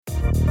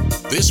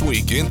This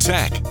Week in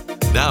Tech.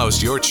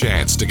 Now's your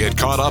chance to get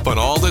caught up on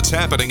all that's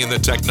happening in the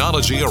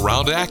technology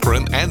around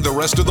Akron and the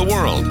rest of the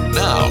world.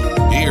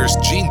 Now, here's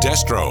Gene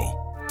Destro.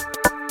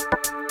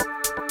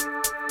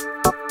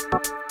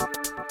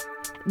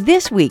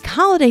 This week,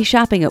 holiday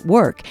shopping at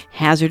work,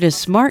 hazardous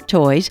smart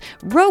toys,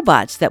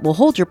 robots that will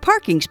hold your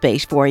parking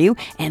space for you,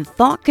 and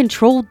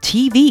thought-controlled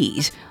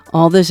TVs.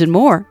 All this and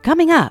more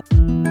coming up.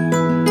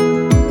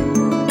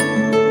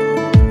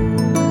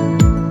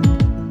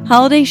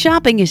 Holiday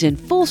shopping is in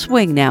full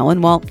swing now,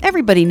 and while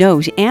everybody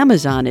knows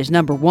Amazon is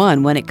number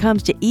one when it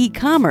comes to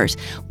e-commerce,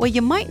 what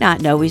you might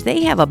not know is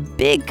they have a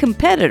big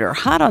competitor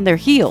hot on their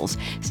heels.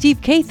 Steve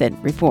Kathan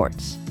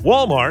reports.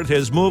 Walmart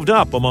has moved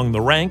up among the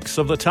ranks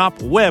of the top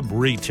web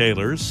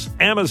retailers.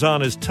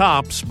 Amazon is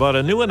tops, but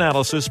a new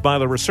analysis by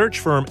the research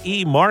firm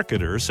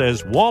eMarketer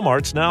says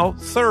Walmart's now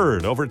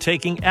third,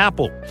 overtaking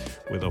Apple,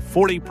 with a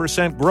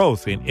 40%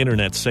 growth in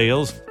internet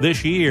sales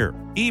this year.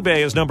 eBay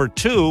is number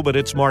two, but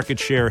its market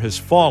share has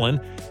fallen.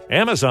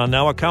 Amazon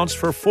now accounts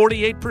for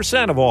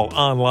 48% of all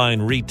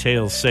online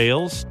retail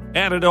sales.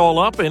 Add it all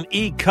up, and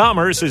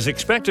e-commerce is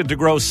expected to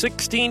grow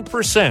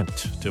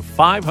 16% to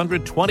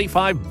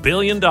 $525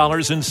 billion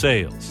in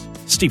sales.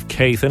 Steve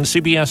Kathan,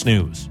 CBS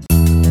News.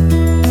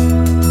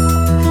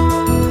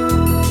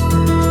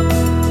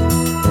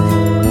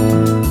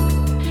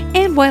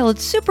 And while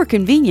it's super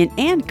convenient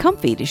and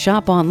comfy to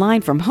shop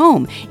online from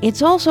home,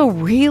 it's also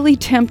really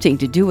tempting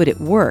to do it at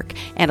work,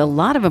 and a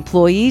lot of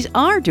employees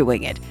are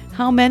doing it.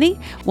 How many?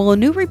 Well, a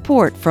new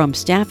report from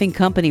staffing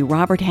company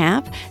Robert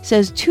Half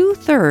says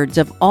 2/3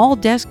 of all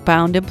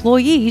desk-bound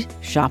employees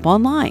shop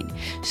online.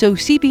 So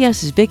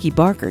CBS's Vicki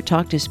Barker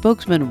talked to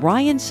spokesman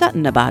Ryan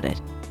Sutton about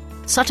it.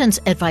 Sutton's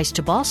advice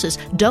to bosses: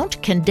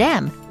 don't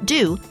condemn,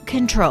 do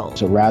control.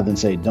 So rather than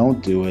say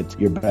don't do it,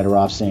 you're better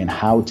off saying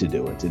how to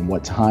do it and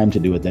what time to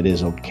do it that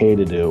is okay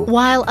to do.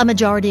 While a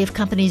majority of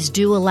companies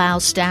do allow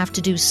staff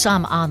to do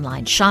some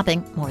online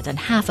shopping, more than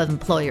half of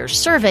employers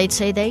surveyed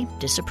say they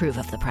disapprove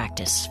of the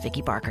practice.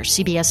 Vicki Barker,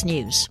 CBS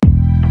News.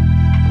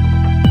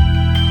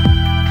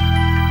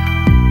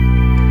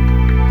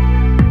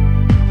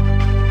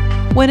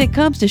 When it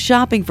comes to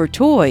shopping for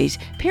toys,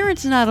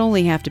 parents not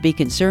only have to be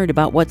concerned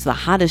about what's the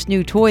hottest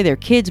new toy their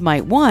kids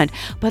might want,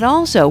 but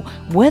also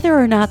whether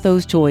or not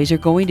those toys are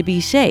going to be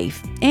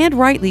safe. And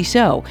rightly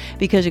so,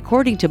 because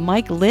according to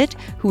Mike Litt,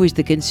 who is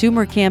the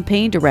Consumer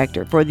Campaign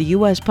Director for the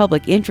U.S.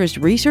 Public Interest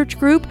Research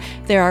Group,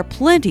 there are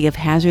plenty of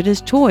hazardous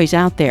toys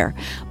out there.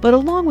 But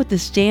along with the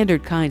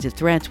standard kinds of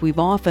threats we've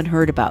often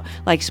heard about,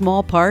 like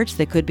small parts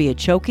that could be a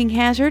choking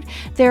hazard,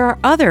 there are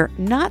other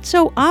not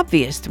so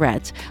obvious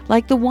threats,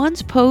 like the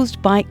ones posed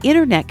by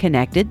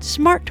internet-connected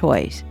smart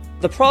toys.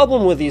 The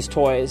problem with these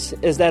toys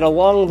is that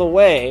along the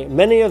way,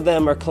 many of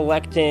them are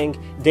collecting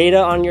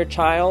data on your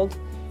child,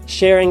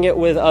 sharing it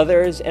with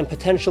others, and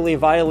potentially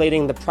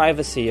violating the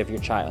privacy of your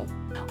child.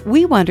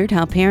 We wondered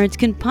how parents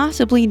can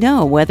possibly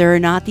know whether or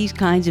not these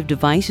kinds of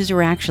devices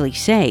are actually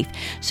safe.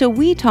 So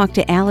we talked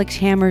to Alex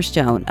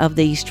Hammerstone of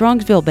the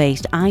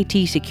Strongsville-based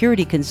IT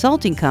security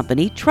consulting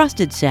company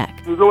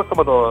TrustedSec. You go with some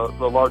of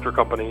the larger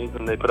companies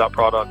and they put out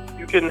products,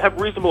 you can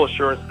have reasonable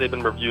assurance that they've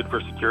been reviewed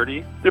for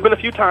security. There have been a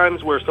few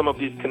times where some of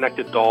these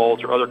connected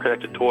dolls or other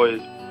connected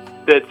toys,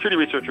 that security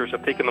researchers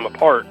have taken them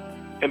apart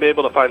and been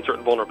able to find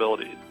certain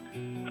vulnerabilities.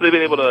 So they've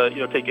been able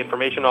to take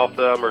information off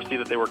them or see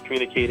that they were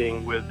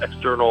communicating with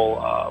external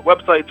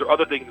websites or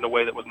other things in a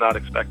way that was not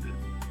expected.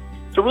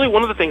 So really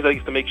one of the things I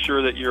think is to make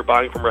sure that you're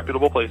buying from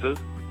reputable places.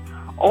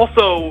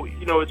 Also,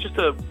 it's just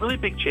a really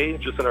big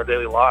change just in our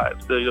daily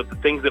lives, the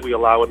things that we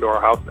allow into our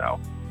house now.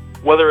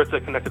 Whether it's a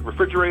connected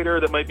refrigerator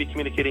that might be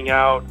communicating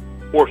out,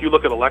 or if you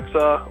look at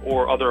Alexa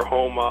or other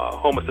home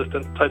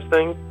assistant types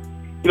things,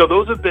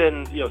 those have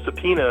been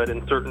subpoenaed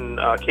in certain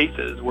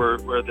cases where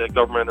the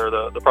government or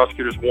the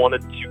prosecutors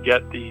wanted to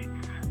get the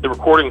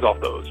recordings off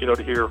those,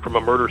 to hear from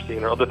a murder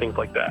scene or other things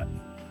like that.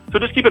 So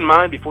just keep in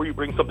mind before you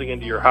bring something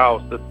into your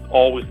house that's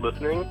always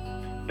listening,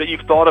 that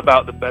you've thought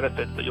about the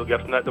benefits that you'll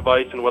get from that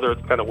device and whether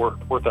it's kind of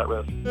worth that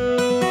risk.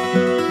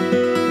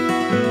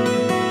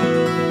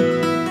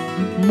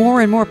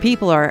 More and more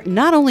people are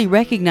not only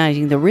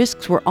recognizing the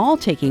risks we're all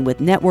taking with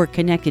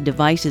network-connected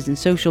devices and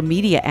social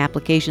media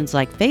applications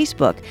like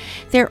Facebook,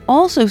 they're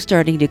also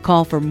starting to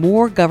call for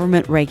more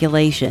government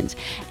regulations.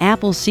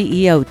 Apple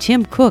CEO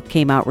Tim Cook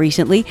came out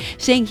recently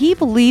saying he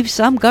believes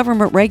some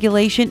government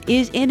regulation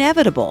is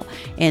inevitable,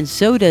 and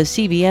so does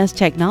CBS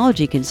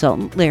technology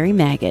consultant Larry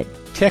Magid.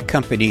 Tech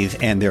companies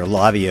and their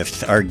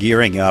lobbyists are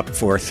gearing up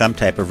for some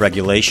type of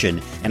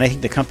regulation, and I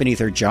think the companies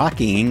are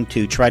jockeying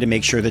to try to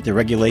make sure that the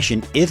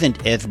regulation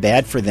isn't as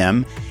bad for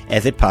them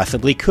as it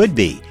possibly could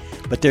be.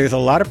 But there's a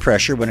lot of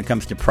pressure when it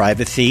comes to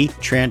privacy,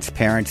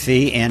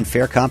 transparency, and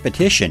fair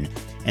competition,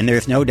 and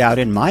there's no doubt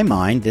in my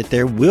mind that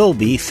there will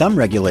be some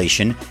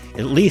regulation,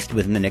 at least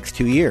within the next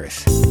 2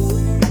 years.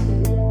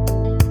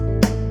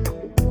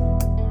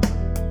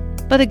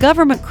 But a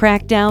government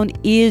crackdown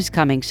is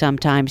coming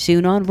sometime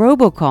soon on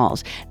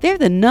robocalls. They're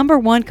the number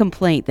one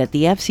complaint that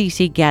the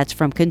FCC gets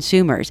from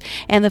consumers,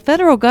 and the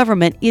federal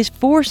government is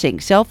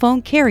forcing cell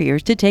phone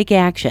carriers to take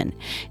action.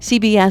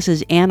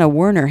 CBS's Anna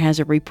Werner has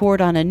a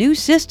report on a new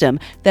system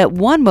that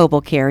one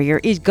mobile carrier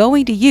is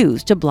going to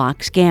use to block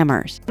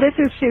scammers. This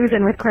is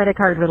Susan with Credit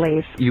Card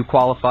Relief. You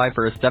qualify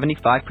for a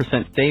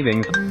 75%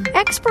 savings.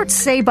 Experts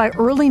say by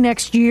early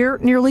next year,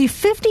 nearly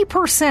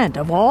 50%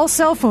 of all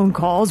cell phone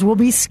calls will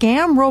be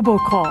scam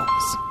robocalls.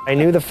 I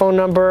knew the phone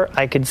number,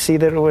 I could see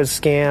that it was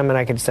scam, and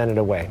I could send it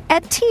away.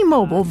 At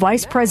T-Mobile,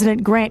 Vice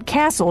President Grant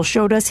Castle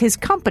showed us his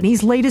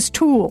company's latest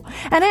tool,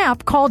 an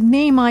app called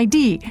Name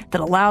ID that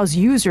allows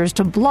users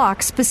to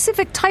block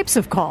specific types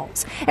of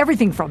calls.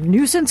 Everything from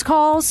nuisance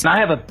calls. I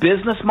have a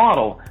business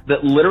model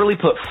that literally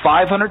put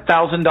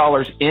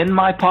 $500,000 in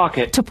my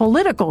pocket. To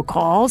political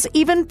calls,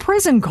 even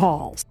prison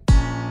calls.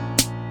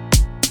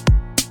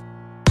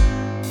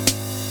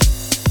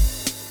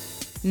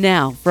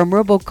 Now, from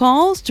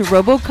robocalls to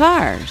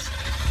robocars.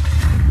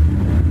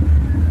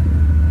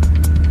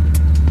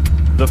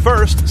 The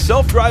first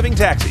self-driving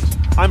taxis.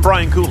 I'm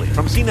Brian Cooley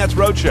from CNET's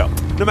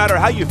Roadshow. No matter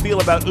how you feel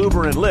about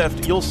Uber and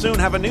Lyft, you'll soon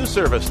have a new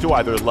service to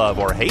either love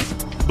or hate.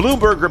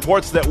 Bloomberg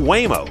reports that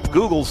Waymo,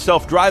 Google's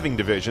self-driving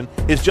division,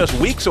 is just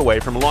weeks away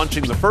from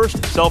launching the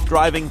first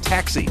self-driving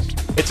taxis.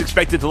 It's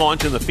expected to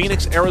launch in the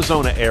Phoenix,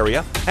 Arizona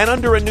area and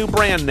under a new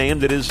brand name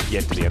that is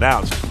yet to be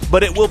announced.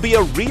 But it will be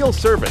a real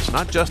service,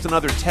 not just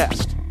another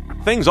test.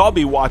 Things I'll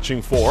be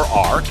watching for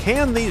are,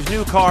 can these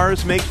new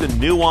cars make the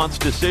nuanced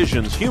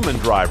decisions human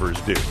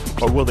drivers do?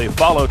 Or will they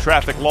follow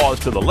traffic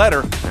laws to the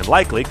letter and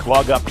likely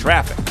clog up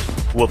traffic?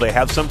 Will they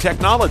have some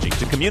technology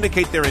to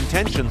communicate their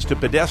intentions to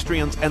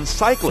pedestrians and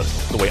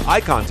cyclists the way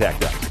eye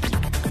contact does?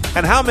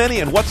 And how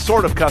many and what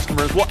sort of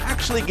customers will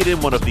actually get in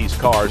one of these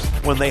cars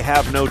when they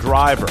have no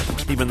driver,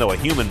 even though a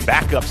human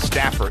backup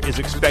staffer is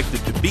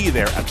expected to be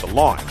there at the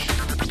launch?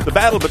 The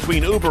battle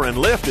between Uber and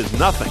Lyft is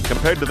nothing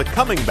compared to the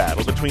coming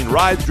battle between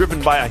rides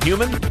driven by a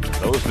human and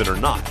those that are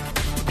not.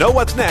 Know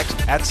what's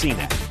next at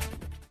CNET.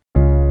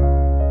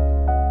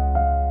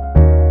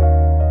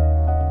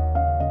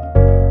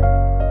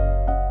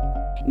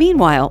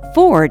 Meanwhile,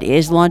 Ford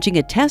is launching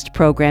a test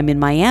program in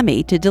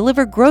Miami to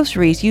deliver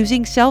groceries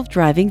using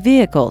self-driving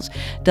vehicles.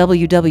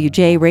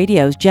 WWJ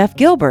Radio's Jeff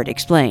Gilbert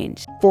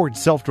explains.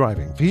 Ford's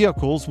self-driving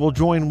vehicles will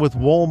join with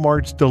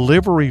Walmart's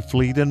delivery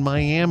fleet in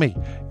Miami.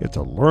 It's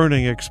a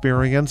learning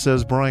experience,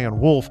 says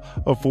Brian Wolf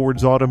of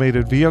Ford's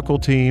automated vehicle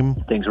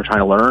team. Things we're trying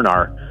to learn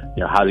are,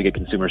 how to get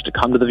consumers to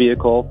come to the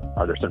vehicle.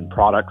 Are there certain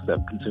products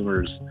that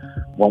consumers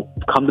won't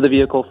come to the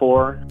vehicle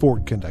for?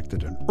 Ford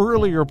conducted an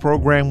earlier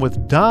program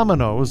with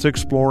Domino's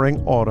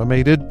exploring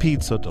automated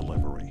pizza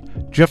delivery.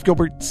 Jeff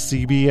Gilbert,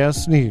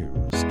 CBS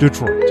News,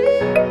 Detroit.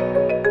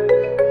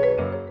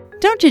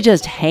 Don't you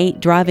just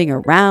hate driving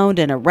around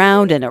and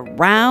around and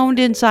around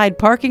inside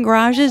parking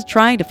garages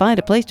trying to find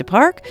a place to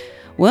park?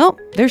 Well,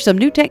 there's some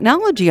new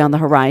technology on the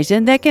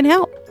horizon that can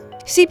help.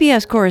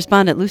 CBS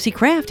correspondent Lucy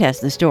Kraft has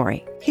the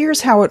story.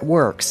 Here's how it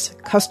works.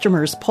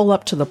 Customers pull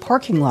up to the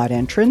parking lot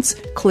entrance,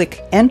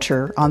 click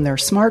Enter on their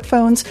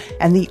smartphones,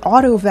 and the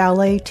auto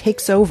valet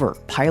takes over,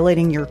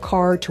 piloting your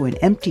car to an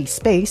empty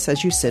space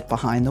as you sit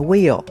behind the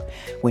wheel.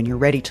 When you're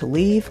ready to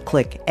leave,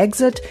 click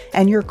Exit,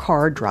 and your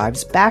car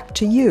drives back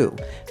to you.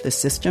 The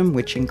system,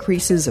 which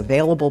increases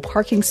available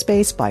parking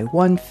space by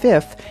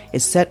 1/5,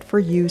 is set for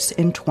use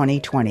in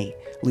 2020.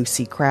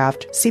 Lucy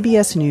Kraft,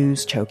 CBS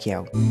News,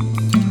 Tokyo.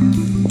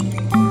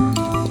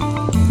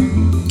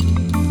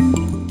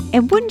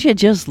 And wouldn't you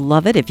just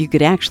love it if you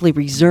could actually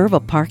reserve a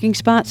parking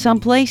spot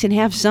someplace and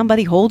have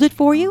somebody hold it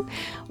for you?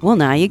 Well,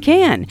 now you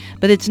can,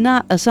 but it's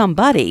not a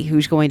somebody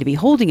who's going to be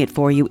holding it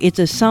for you. It's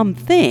a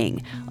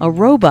something, a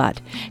robot.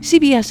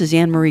 CBS's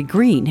Anne-Marie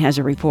Green has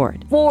a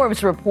report.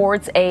 Forbes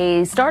reports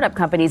a startup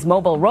company's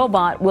mobile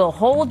robot will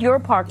hold your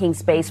parking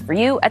space for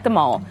you at the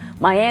mall.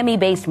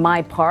 Miami-based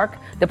My Park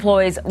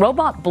deploys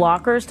robot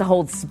blockers to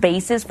hold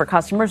spaces for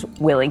customers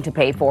willing to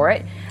pay for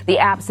it. The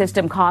app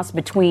system costs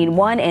between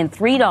 $1 and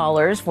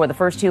 $3 for the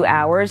first 2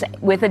 hours,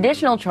 with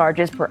additional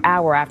charges per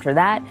hour after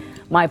that.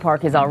 My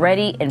Park is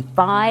already in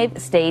 5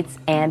 states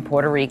and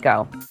Puerto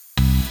Rico.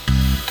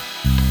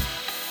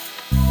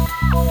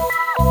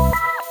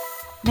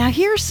 Now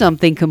here's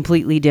something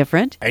completely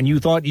different. And you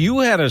thought you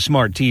had a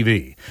smart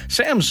TV.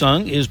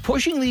 Samsung is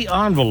pushing the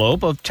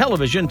envelope of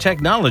television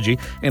technology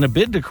in a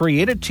bid to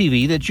create a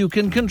TV that you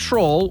can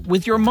control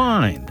with your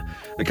mind.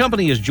 The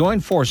company has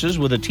joined forces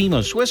with a team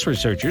of Swiss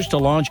researchers to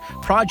launch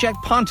Project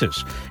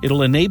Pontus.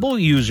 It'll enable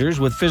users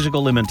with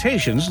physical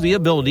limitations the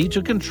ability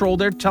to control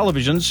their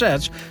television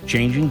sets,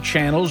 changing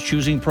channels,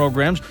 choosing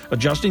programs,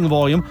 adjusting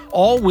volume,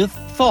 all with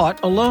thought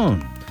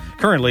alone.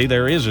 Currently,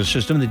 there is a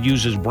system that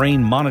uses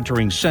brain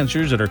monitoring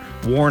sensors that are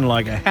worn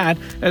like a hat,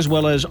 as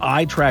well as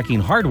eye-tracking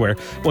hardware.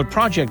 What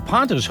Project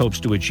Pontus hopes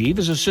to achieve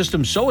is a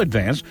system so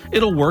advanced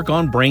it'll work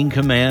on brain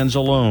commands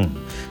alone.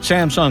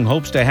 Samsung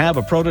hopes to have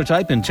a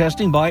prototype in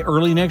testing by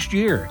early next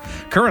year.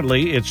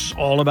 Currently, it's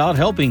all about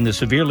helping the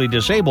severely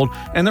disabled,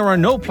 and there are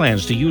no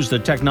plans to use the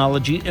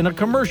technology in a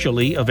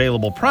commercially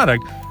available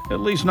product,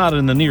 at least not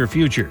in the near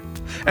future.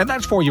 And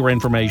that's for your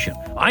information.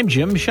 I'm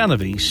Jim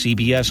Shenevy,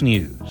 CBS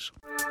News.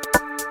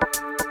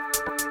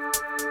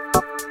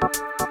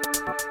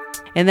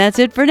 And that's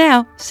it for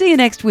now. See you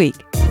next week.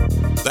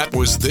 That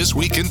was This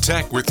Week in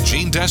Tech with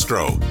Gene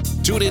Destro.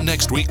 Tune in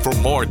next week for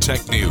more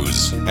tech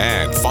news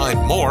and find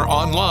more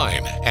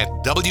online at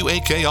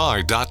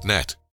WAKR.net.